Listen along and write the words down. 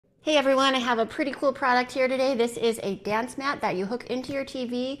Hey everyone, I have a pretty cool product here today. This is a dance mat that you hook into your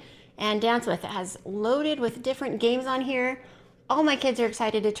TV and dance with. It has loaded with different games on here. All my kids are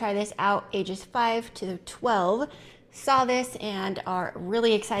excited to try this out, ages 5 to 12. Saw this and are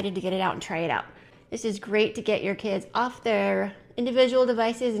really excited to get it out and try it out. This is great to get your kids off their individual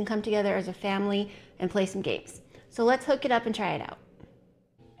devices and come together as a family and play some games. So let's hook it up and try it out.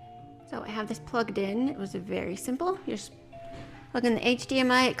 So I have this plugged in. It was very simple. You just plug in the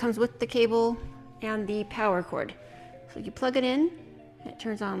HDMI, it comes with the cable and the power cord. So you plug it in, it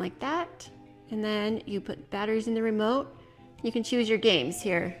turns on like that, and then you put batteries in the remote. You can choose your games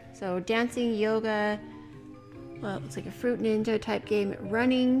here. So dancing, yoga, well, it looks like a Fruit Ninja type game,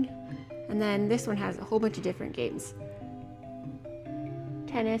 running, and then this one has a whole bunch of different games.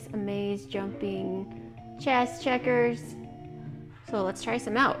 Tennis, a maze, jumping, chess, checkers. So let's try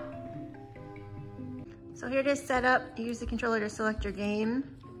some out. So here it is set up. You use the controller to select your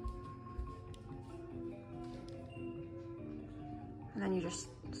game. And then you just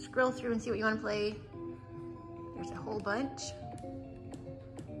scroll through and see what you want to play. There's a whole bunch.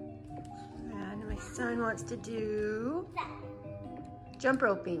 And my son wants to do jump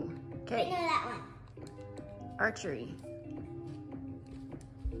roping. Okay. I know that one. Archery.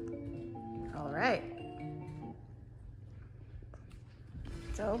 All right.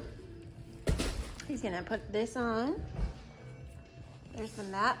 So he's gonna put this on. There's the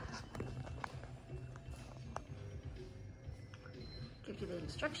map. Gives you the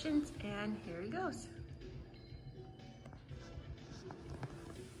instructions, and here he goes.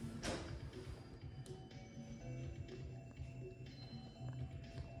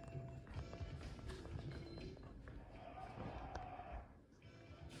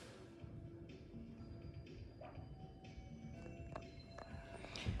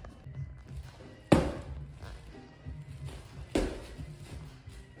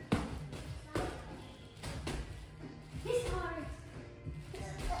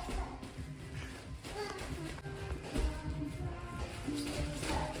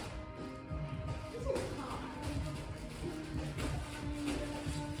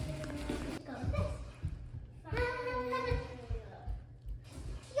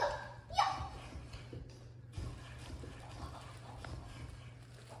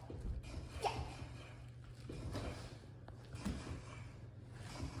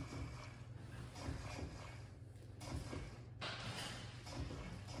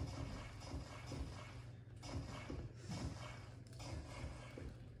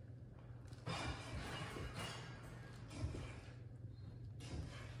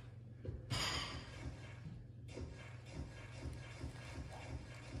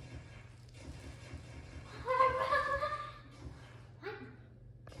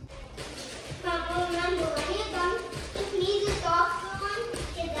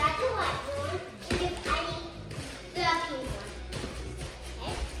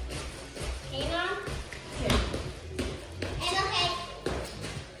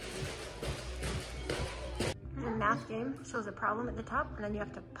 Math game shows a problem at the top, and then you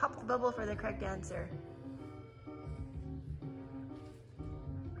have to pop the bubble for the correct answer.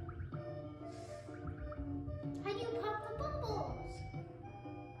 How do you pop the bubbles?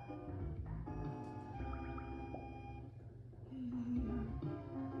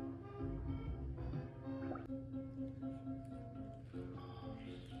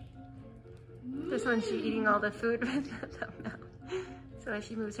 This one, she's eating all the food with the mouth. So as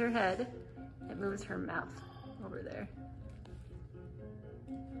she moves her head, it moves her mouth over there.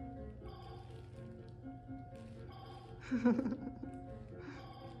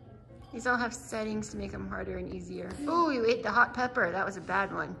 These all have settings to make them harder and easier. Oh, you ate the hot pepper. That was a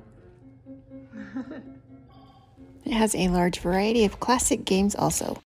bad one. It has a large variety of classic games also.